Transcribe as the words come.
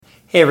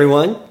Hey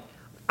everyone,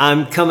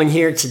 I'm coming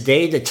here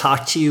today to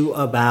talk to you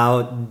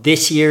about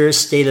this year's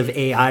State of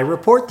AI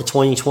report, the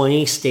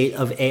 2020 State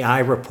of AI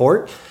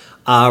report,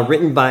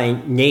 written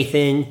by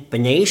Nathan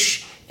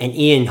Benesch and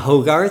Ian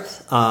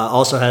Hogarth.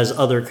 Also has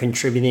other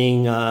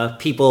contributing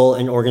people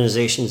and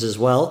organizations as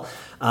well.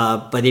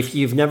 But if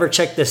you've never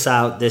checked this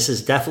out, this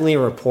is definitely a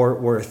report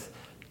worth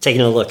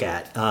taking a look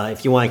at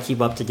if you want to keep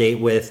up to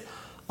date with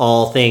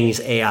all things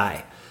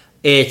AI.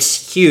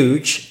 It's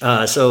huge,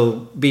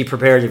 so be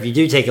prepared if you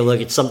do take a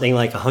look. It's something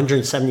like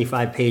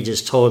 175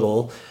 pages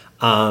total,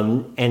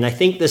 and I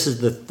think this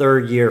is the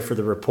third year for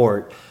the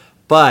report.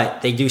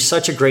 But they do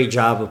such a great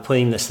job of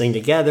putting this thing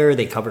together.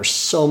 They cover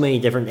so many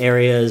different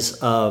areas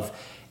of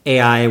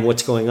AI and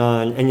what's going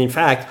on. And in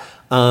fact,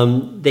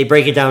 they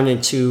break it down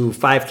into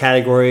 5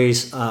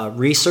 categories: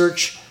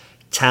 research,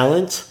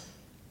 talent,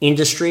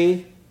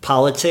 industry,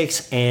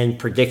 politics, and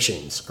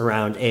predictions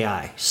around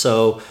AI.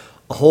 So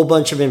a whole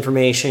bunch of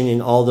information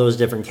in all those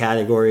different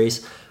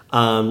categories.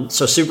 So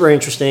super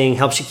interesting,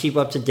 helps you keep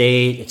up to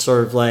date. It's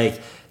sort of like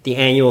the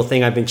annual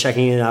thing. I've been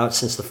checking it out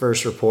since the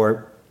first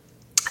report.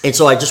 And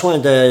so I just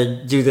wanted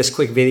to do this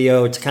quick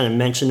video to kind of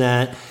mention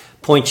that,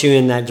 point you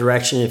in that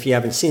direction if you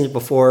haven't seen it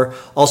before.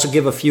 Also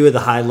give a few of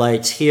the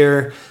highlights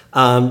here.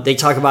 They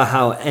talk about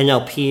how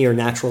NLP, or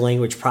natural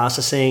language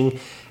processing,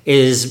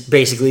 is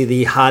basically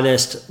the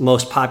hottest,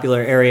 most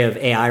popular area of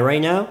AI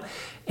right now.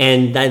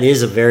 And that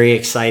is a very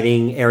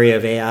exciting area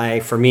of AI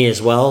for me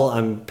as well.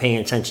 I'm paying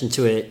attention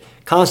to it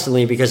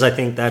constantly because I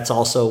think that's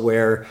also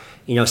where,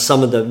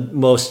 some of the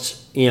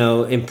most,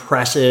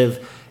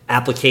 impressive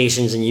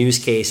applications and use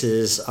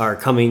cases are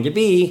coming to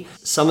be.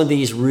 Some of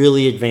these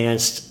really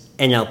advanced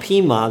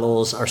NLP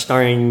models are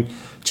starting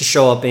to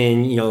show up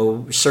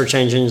in, search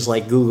engines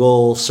like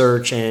Google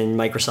Search and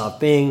Microsoft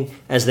Bing,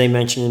 as they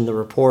mentioned in the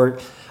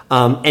report.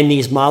 And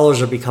these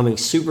models are becoming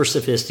super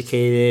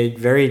sophisticated,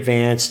 very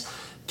advanced,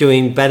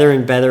 doing better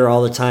and better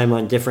all the time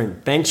on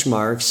different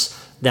benchmarks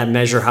that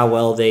measure how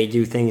well they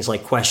do things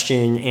like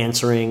question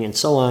answering and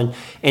so on.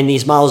 And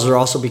these models are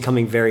also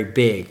becoming very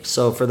big.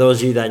 So for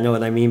those of you that know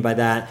what I mean by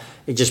that,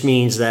 it just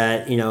means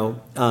that,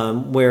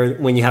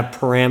 when you have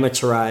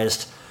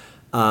parameterized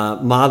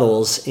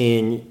models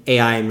in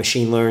AI and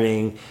machine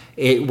learning,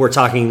 we're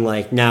talking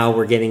like now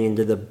we're getting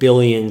into the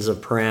billions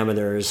of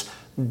parameters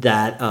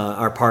that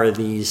are part of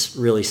these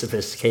really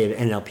sophisticated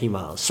NLP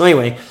models. So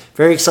anyway,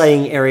 very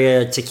exciting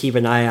area to keep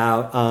an eye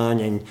out on.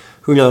 And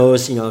who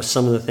knows,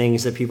 some of the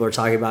things that people are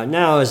talking about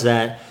now is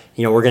that,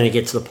 we're going to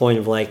get to the point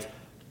of like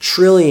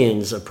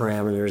trillions of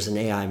parameters in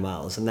AI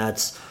models. And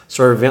that's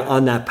sort of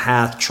on that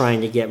path,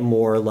 trying to get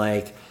more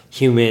like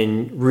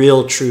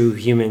real true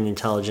human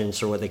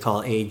intelligence, or what they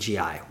call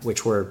AGI,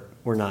 which we're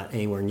not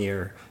anywhere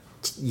near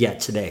yet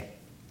today.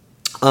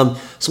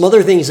 Some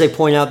other things they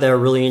point out that are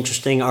really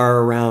interesting are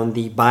around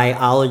the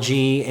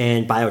biology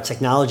and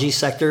biotechnology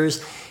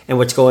sectors and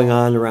what's going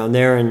on around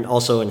there, and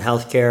also in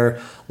healthcare.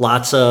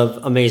 Lots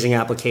of amazing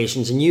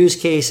applications and use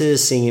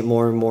cases, seeing it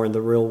more and more in the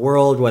real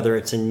world, whether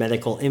it's in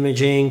medical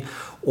imaging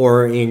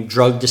or in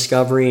drug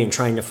discovery and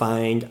trying to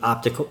find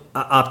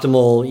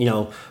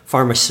optimal,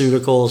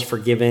 pharmaceuticals for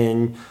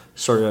given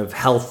sort of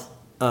health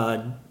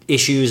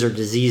issues or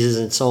diseases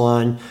and so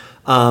on,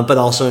 but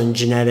also in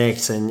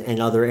genetics and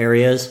other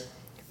areas.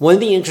 One of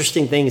the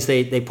interesting things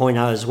they point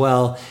out as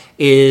well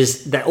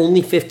is that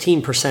only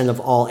 15%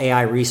 of all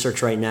AI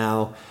research right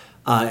now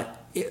only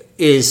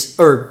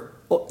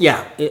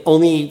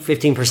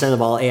 15%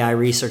 of all AI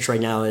research right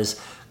now is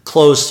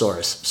closed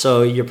source.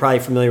 So you're probably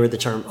familiar with the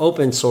term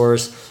open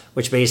source,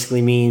 which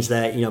basically means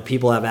that,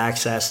 people have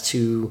access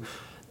to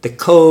the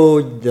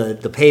code,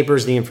 the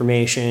papers, the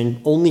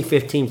information. Only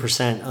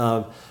 15%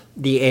 of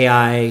the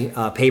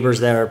AI papers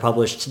that are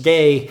published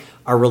today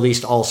are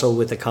released also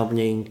with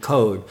accompanying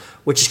code,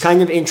 which is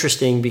kind of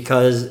interesting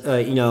because,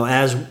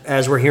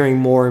 as we're hearing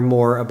more and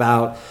more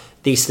about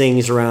these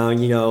things around,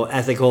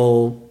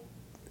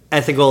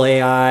 ethical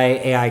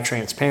AI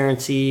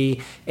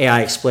transparency,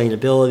 AI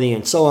explainability,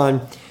 and so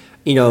on,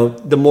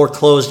 the more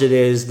closed it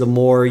is, the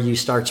more you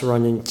start to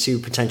run into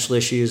potential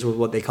issues with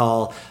what they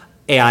call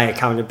AI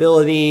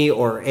accountability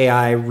or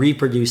AI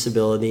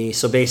reproducibility.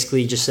 So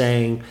basically just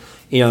saying,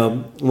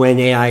 when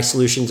AI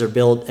solutions are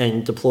built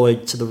and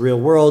deployed to the real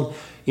world,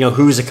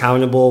 who's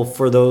accountable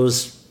for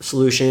those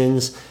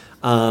solutions?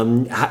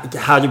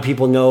 How do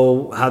people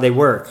know how they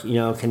work?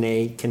 Can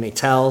they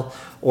tell,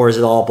 or is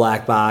it all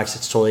black box?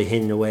 It's totally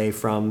hidden away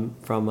from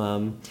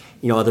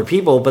other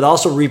people. But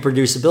also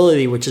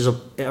reproducibility, which is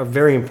a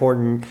very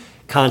important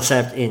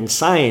concept in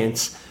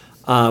science,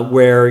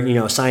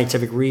 where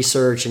scientific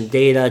research and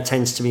data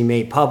tends to be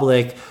made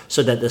public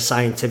so that the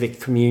scientific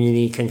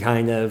community can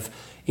kind of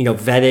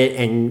vet it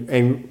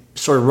and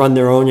sort of run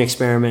their own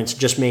experiments,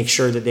 just make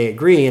sure that they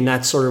agree. And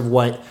that's sort of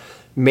what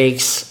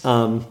makes,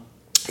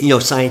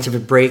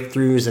 scientific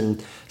breakthroughs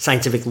and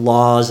scientific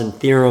laws and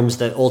theorems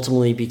that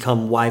ultimately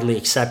become widely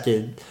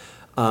accepted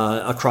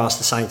across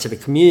the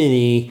scientific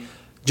community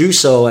do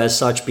so as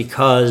such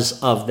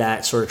because of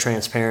that sort of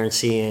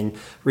transparency and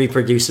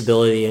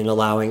reproducibility and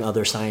allowing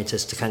other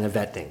scientists to kind of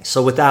vet things.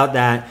 So without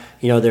that,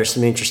 there's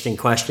some interesting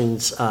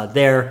questions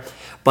there.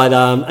 But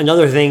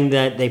another thing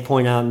that they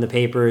point out in the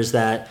paper is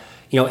that,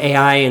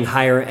 AI in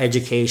higher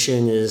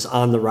education is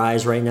on the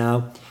rise right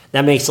now.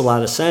 That makes a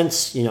lot of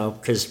sense,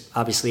 because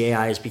obviously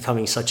AI is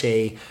becoming such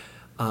a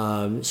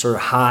sort of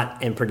hot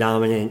and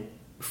predominant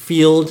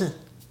field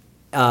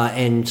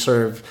and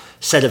sort of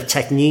set of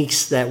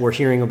techniques that we're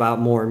hearing about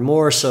more and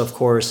more. So, of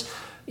course,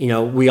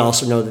 we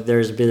also know that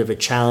there's a bit of a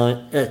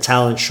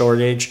talent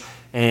shortage.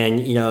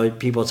 And,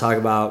 people talk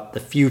about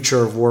the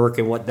future of work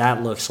and what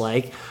that looks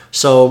like.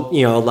 So,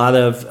 a lot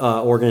of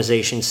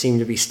organizations seem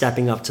to be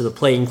stepping up to the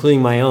plate,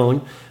 including my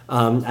own.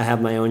 I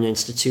have my own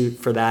institute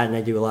for that, and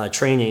I do a lot of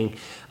training.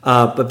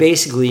 But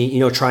basically,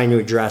 trying to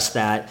address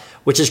that,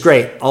 which is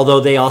great. Although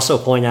they also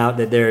point out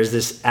that there's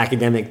this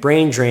academic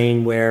brain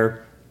drain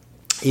where,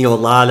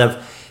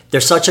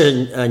 there's such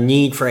a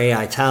need for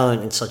AI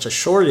talent and such a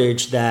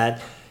shortage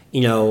that,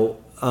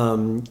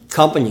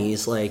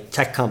 companies like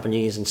tech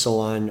companies and so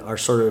on are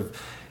sort of,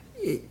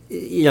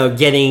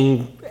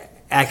 getting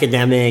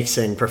academics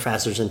and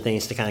professors and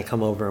things to kind of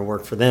come over and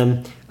work for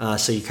them.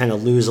 So you kind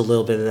of lose a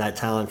little bit of that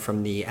talent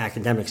from the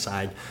academic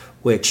side,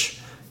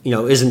 which,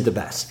 isn't the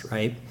best,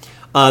 right?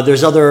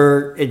 There's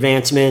other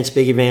advancements,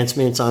 big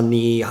advancements on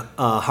the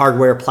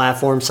hardware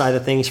platform side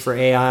of things for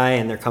AI,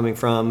 and they're coming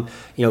from,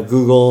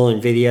 Google,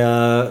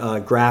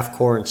 NVIDIA,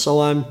 GraphCore, and so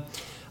on.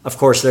 Of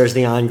course, there's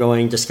the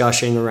ongoing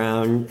discussion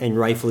around, and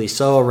rightfully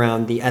so,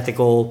 around the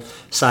ethical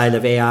side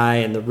of AI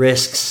and the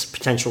risks,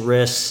 potential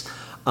risks,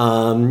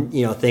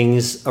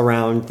 things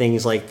around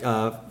things like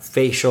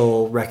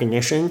facial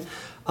recognition,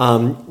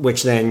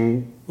 which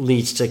then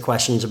leads to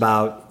questions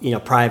about,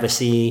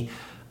 privacy,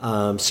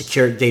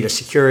 data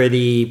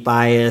security,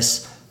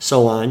 bias,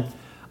 so on.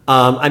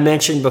 I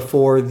mentioned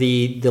before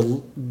the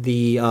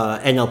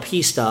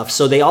NLP stuff.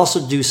 So they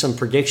also do some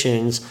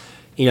predictions,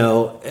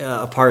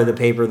 a part of the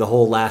paper, the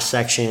whole last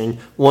section.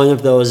 One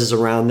of those is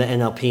around the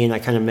NLP, and I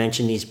kind of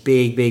mentioned these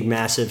big,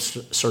 massive,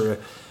 sort of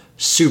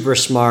super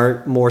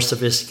smart, more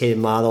sophisticated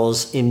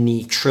models in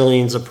the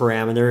trillions of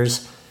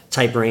parameters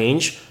type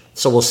range.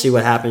 So we'll see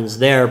what happens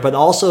there. But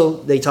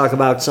also they talk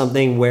about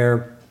something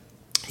where,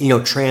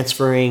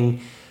 transferring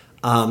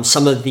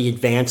some of the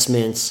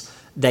advancements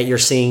that you're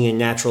seeing in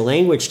natural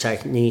language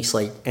techniques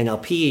like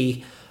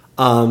NLP,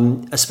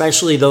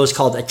 especially those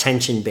called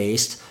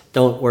attention-based.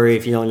 Don't worry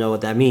if you don't know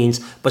what that means,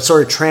 but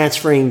sort of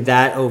transferring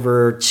that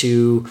over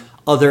to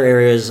other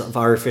areas of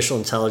artificial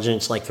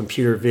intelligence like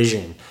computer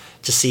vision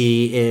to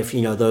see if,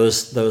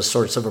 those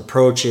sorts of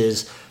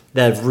approaches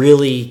that have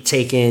really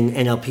taken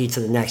NLP to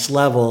the next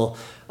level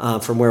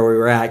from where we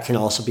were at can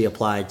also be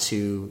applied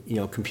to,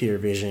 computer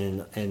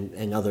vision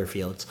and other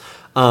fields.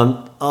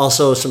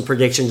 Also some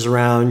predictions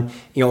around,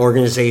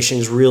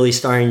 organizations really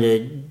starting to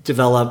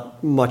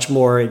develop much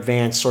more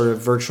advanced sort of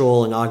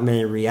virtual and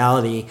augmented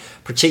reality,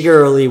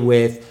 particularly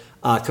with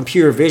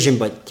computer vision,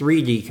 but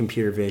 3D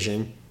computer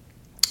vision.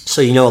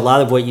 So, a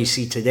lot of what you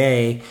see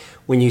today,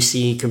 when you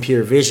see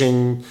computer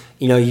vision,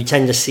 you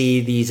tend to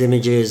see these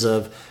images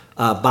of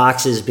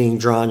boxes being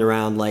drawn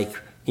around like,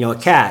 a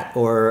cat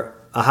or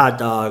a hot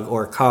dog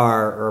or a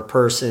car or a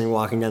person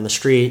walking down the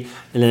street,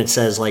 and then it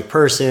says like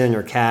person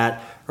or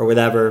cat or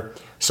whatever.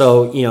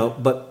 So,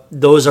 but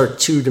those are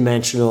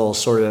two-dimensional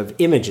sort of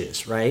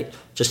images, right?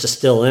 Just a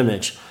still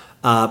image.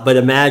 But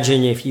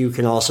imagine if you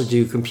can also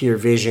do computer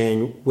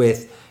vision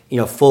with,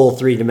 full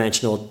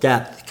three-dimensional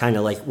depth, kind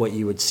of like what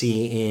you would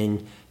see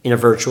in a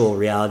virtual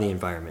reality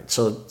environment.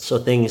 So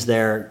things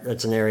there,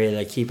 that's an area that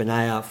I keep an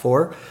eye out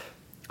for.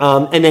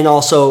 And then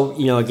also,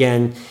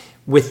 again,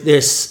 with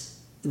this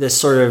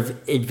sort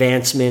of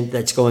advancement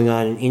that's going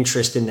on and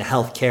interest in the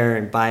healthcare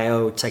and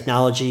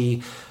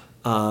biotechnology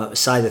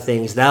side of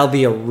things,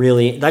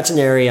 that's an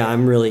area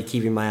I'm really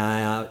keeping my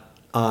eye out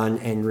on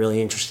and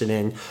really interested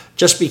in,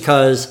 just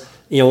because,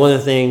 one of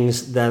the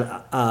things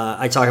that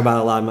I talk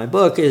about a lot in my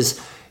book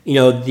is,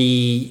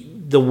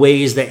 the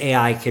ways that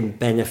AI can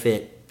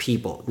benefit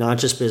people, not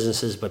just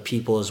businesses, but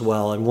people as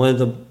well. And one of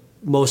the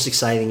most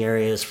exciting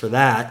areas for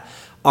that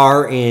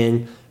are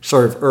in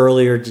sort of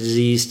earlier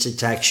disease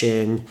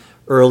detection,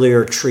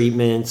 earlier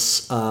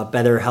treatments,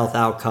 better health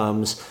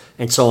outcomes,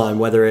 and so on,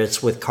 whether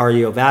it's with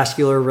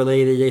cardiovascular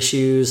related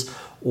issues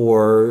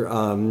or,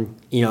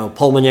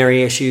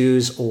 pulmonary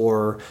issues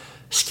or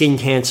skin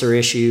cancer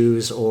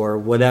issues or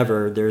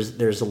whatever.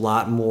 There's a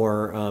lot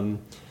more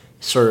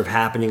sort of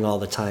happening all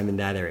the time in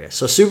that area.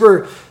 So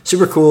super,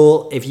 super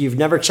cool. If you've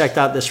never checked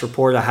out this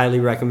report, I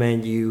highly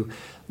recommend you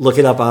look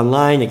it up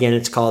online. Again,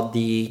 it's called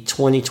the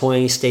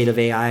 2020 State of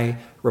AI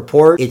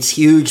Report. It's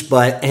huge,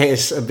 but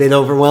it's a bit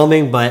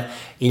overwhelming, but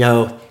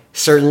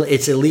certainly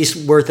it's at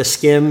least worth a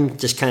skim.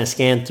 Just kind of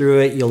scan through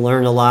it. You'll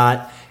learn a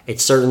lot.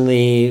 It's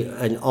certainly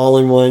an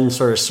all-in-one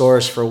sort of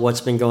source for what's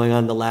been going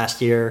on the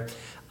last year.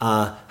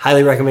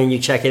 Highly recommend you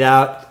check it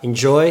out.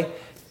 Enjoy,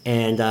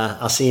 and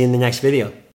I'll see you in the next video.